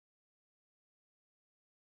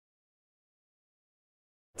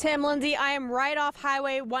Tim, Lindsay, I am right off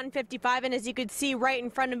Highway 155, and as you can see right in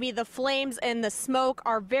front of me, the flames and the smoke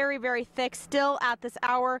are very, very thick still at this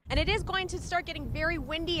hour. And it is going to start getting very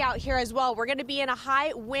windy out here as well. We're going to be in a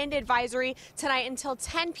high wind advisory tonight until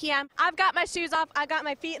 10 p.m. I've got my shoes off. I got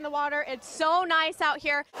my feet in the water. It's so nice out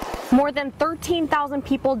here. More than 13,000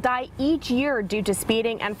 people die each year due to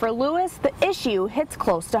speeding, and for Lewis, the issue hits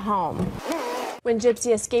close to home. When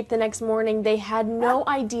Gypsy escaped the next morning, they had no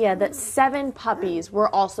idea that 7 puppies were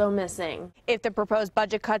also missing. If the proposed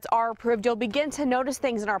budget cuts are approved, you'll begin to notice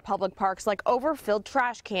things in our public parks like overfilled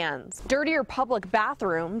trash cans, dirtier public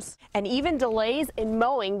bathrooms, and even delays in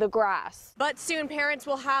mowing the grass. But soon parents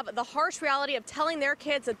will have the harsh reality of telling their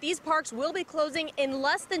kids that these parks will be closing in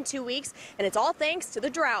less than 2 weeks, and it's all thanks to the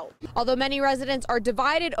drought. Although many residents are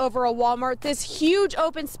divided over a Walmart, this huge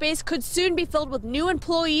open space could soon be filled with new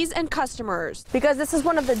employees and customers. Because this is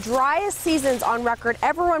one of the driest seasons on record,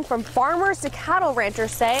 everyone from farmers to cattle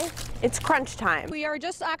ranchers say it's crunch time. We are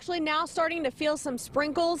just actually now starting to feel some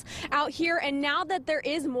sprinkles out here, and now that there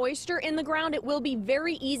is moisture in the ground, it will be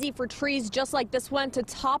very easy for trees just like this one to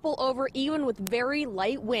topple over even with very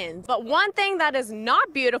light winds. But one thing that is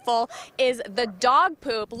not beautiful is the dog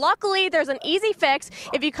poop. Luckily, there's an easy fix.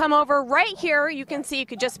 If you come over right here, you can see you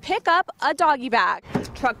could just pick up a doggy bag.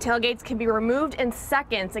 Truck tailgates can be removed in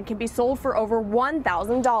seconds and can be sold for over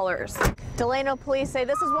 $1,000. Delano police say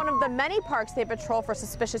this is one of the many parks they patrol for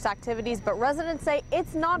suspicious activities, but residents say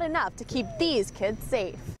it's not enough to keep these kids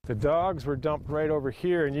safe. The dogs were dumped right over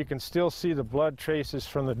here, and you can still see the blood traces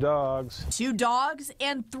from the dogs. 2 dogs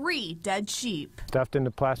and 3 dead sheep. Stuffed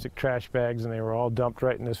into plastic trash bags, and they were all dumped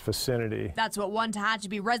right in this vicinity. That's what one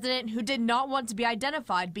Tehachapi resident who did not want to be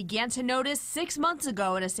identified began to notice 6 months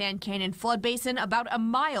ago in a Sand Canyon flood basin about a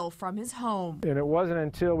mile from his home. And it wasn't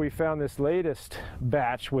until we found this latest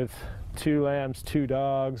batch with 2 lambs, 2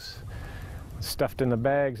 dogs, stuffed in the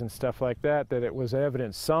bags and stuff like that, that it was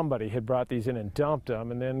evidence somebody had brought these in and dumped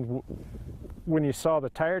them. And then when you saw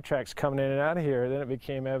the tire tracks coming in and out of here, then it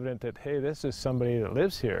became evident that, hey, this is somebody that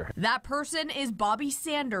lives here. That person is Bobby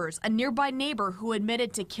Sanders, a nearby neighbor who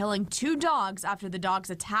admitted to killing 2 dogs after the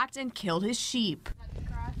dogs attacked and killed his sheep.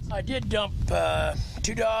 I did dump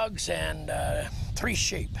 2 dogs and 3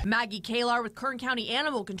 sheep. Maggie Kalar with Kern County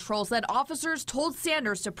Animal Control said officers told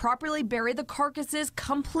Sanders to properly bury the carcasses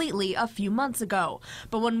completely a few months ago.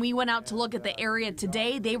 But when we went out to look at the area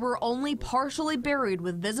today, they were only partially buried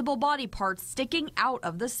with visible body parts sticking out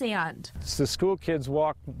of the sand. The school kids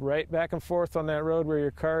walk right back and forth on that road where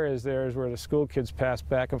your car is. There is where the school kids pass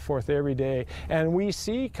back and forth every day. And we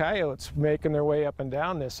see coyotes making their way up and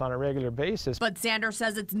down this on a regular basis. But Sanders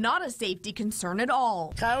says it's not a safety concern at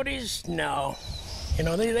all. Coyotes, no. You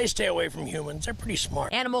know, they stay away from humans. They're pretty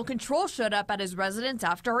smart. Animal Control showed up at his residence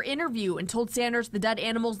after our interview and told Sanders the dead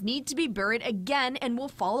animals need to be buried again and will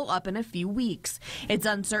follow up in a few weeks. It's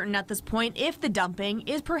uncertain at this point if the dumping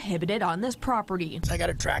is prohibited on this property. I got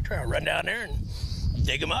a tractor. I'll run down there and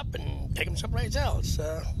dig them up and take them someplace else.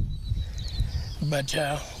 But, you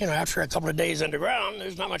know, after a couple of days underground,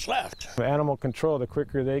 there's not much left. Animal Control, the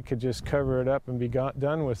quicker they could just cover it up and be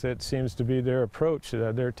done with it, seems to be their approach.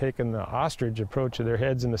 They're taking the ostrich approach of their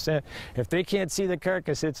heads in the sand. If they can't see the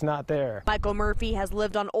carcass, it's not there. Michael Murphy has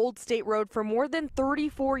lived on Old State Road for more than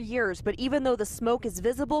 34 years, but even though the smoke is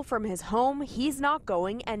visible from his home, he's not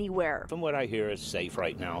going anywhere. From what I hear, it's safe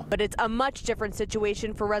right now. But it's a much different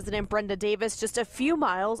situation for resident Brenda Davis just a few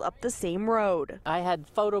miles up the same road. I had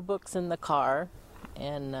photo books in the car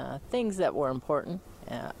and things that were important.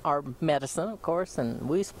 Our medicine, of course, and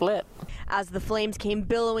we split. As the flames came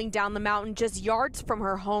billowing down the mountain just yards from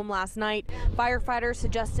her home last night, firefighters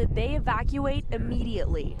suggested they evacuate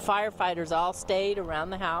immediately. Firefighters all stayed around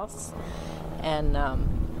the house, and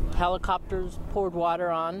helicopters poured water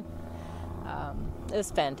on. It was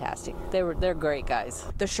fantastic. They're great guys.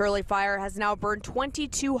 The Shirley fire has now burned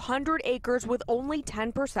 2,200 acres with only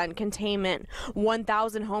 10% containment.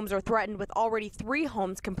 1,000 homes are threatened, with already 3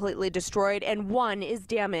 homes completely destroyed and 1 is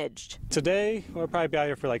damaged. Today, we'll probably be out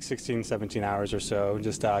here for like 16, 17 hours or so,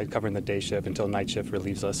 just covering the day shift until night shift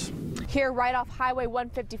relieves us. Here, right off Highway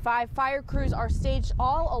 155, fire crews are staged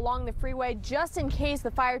all along the freeway just in case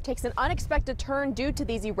the fire takes an unexpected turn due to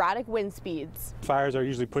these erratic wind speeds. Fires are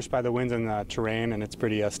usually pushed by the winds and the terrain, and it's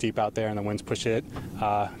pretty steep out there, and the winds push it.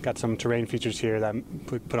 Got some terrain features here that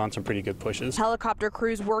put on some pretty good pushes. Helicopter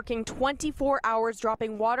crews working 24 hours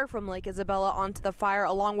dropping water from Lake Isabella onto the fire,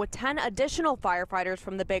 along with 10 additional firefighters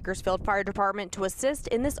from the Bakersfield Fire Department to assist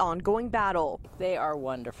in this ongoing battle. They are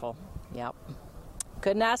wonderful. Yep.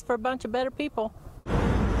 Couldn't ask for a bunch of better people.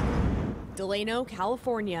 Delano,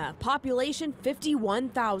 California, population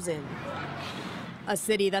 51,000. A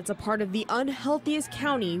city that's a part of the unhealthiest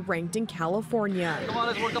county ranked in California. Come on,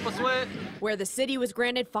 let's work up a sweat. Where the city was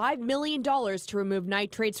granted $5 million to remove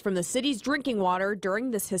nitrates from the city's drinking water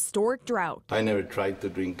during this historic drought. I never tried to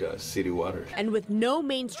drink city water. And with no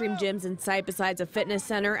mainstream gyms in sight besides a fitness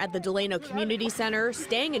center at the Delano Community Center,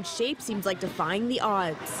 staying in shape seems like defying the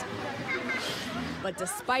odds. But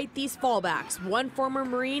despite these fallbacks, one former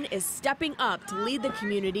Marine is stepping up to lead the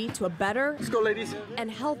community to a better Let's go, ladies.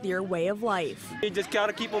 and healthier way of life. You just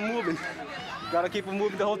gotta keep them moving. Gotta keep them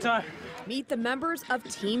moving the whole time. Meet the members of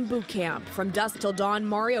Team Boot Camp. From dusk till dawn,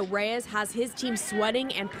 Mario Reyes has his team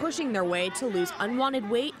sweating and pushing their way to lose unwanted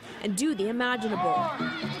weight and do the imaginable.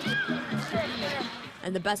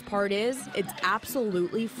 And the best part is, it's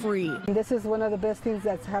absolutely free. This is one of the best things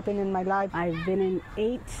that's happened in my life. I've been in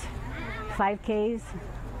 8 5Ks,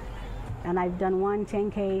 and I've done 1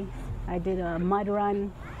 10K. I did a mud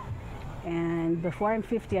run, and before I'm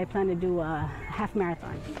 50, I plan to do a half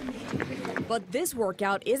marathon. But this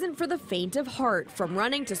workout isn't for the faint of heart. From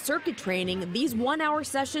running to circuit training, these 1-hour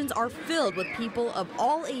sessions are filled with people of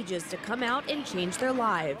all ages to come out and change their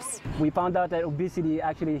lives. We found out that obesity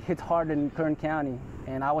actually hits hard in Kern County,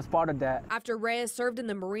 and I was part of that. After Reyes served in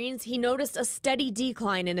the Marines, he noticed a steady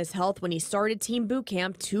decline in his health when he started Team Boot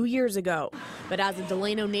Camp 2 years ago. But as a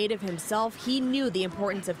Delano native himself, he knew the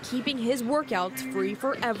importance of keeping his workouts free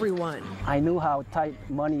for everyone. I knew how tight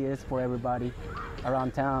money is for everybody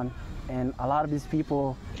around town, and a lot of these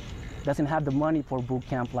people doesn't have the money for boot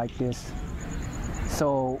camp like this.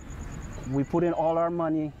 So we put in all our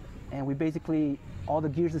money, and we basically, all the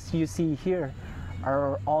gears that you see here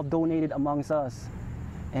are all donated amongst us,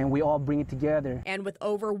 and we all bring it together. And with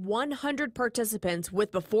over 100 participants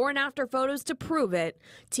with before and after photos to prove it,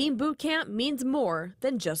 Team Boot Camp means more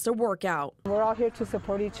than just a workout. We're all here to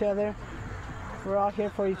support each other. We're all here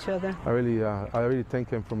for each other. I really thank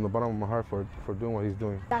him from the bottom of my heart for doing what he's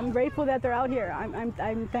doing. I'm grateful that they're out here.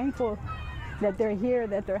 I'm thankful that they're here,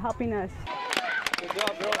 that they're helping us. Good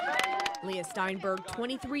job, bro. Lia Steinberg,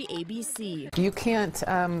 23 ABC. You can't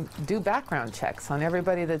do background checks on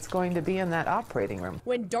everybody that's going to be in that operating room.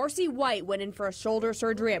 When Darcy White went in for a shoulder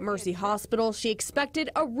surgery at Mercy Hospital, she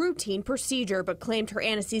expected a routine procedure, but claimed her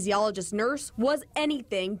anesthesiologist nurse was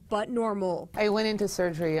anything but normal. I went into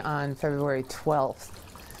surgery on February 12th.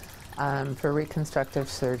 For reconstructive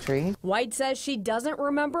surgery. White says she doesn't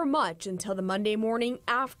remember much until the Monday morning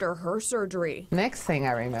after her surgery. Next thing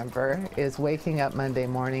I remember is waking up Monday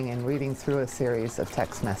morning and reading through a series of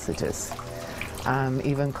text messages,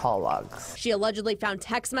 even call logs. She allegedly found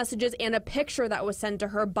text messages and a picture that was sent to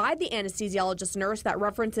her by the anesthesiologist nurse that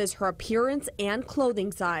references her appearance and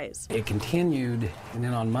clothing size. It continued, and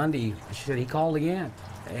then on Monday, she said he called again.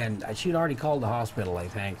 And she'd already called the hospital, I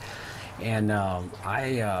think. And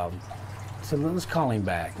I said, let's call him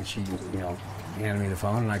back. And she, handed me the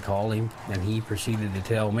phone, and I called him, and he proceeded to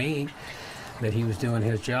tell me that he was doing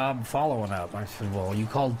his job following up. I said, well, you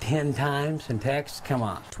called 10 times in text? Come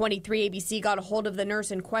on. 23 ABC got a hold of the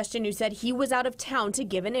nurse in question, who said he was out of town to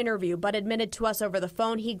give an interview, but admitted to us over the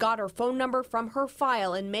phone he got her phone number from her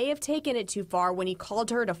file and may have taken it too far when he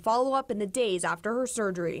called her to follow up in the days after her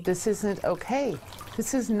surgery. This isn't okay.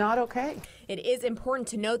 This is not okay. It is important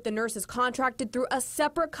to note the nurse is contracted through a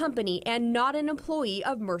separate company and not an employee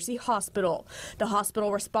of Mercy Hospital. The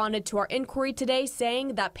hospital responded to our inquiry today,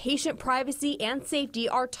 saying that patient privacy and safety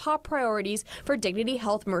are top priorities for Dignity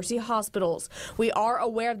Health Mercy Hospitals. We are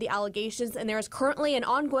aware of the allegations, and there is currently an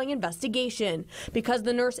ongoing investigation. Because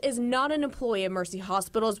the nurse is not an employee of Mercy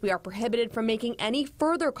Hospitals, we are prohibited from making any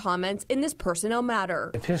further comments in this personnel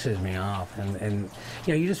matter. It pisses me off, and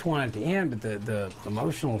you just want it to end, but the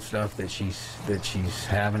emotional stuff that she's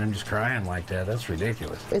having, I'm just crying like that. That's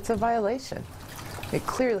ridiculous. It's a violation. It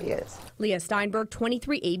clearly is. Lia Steinberg,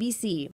 23 ABC.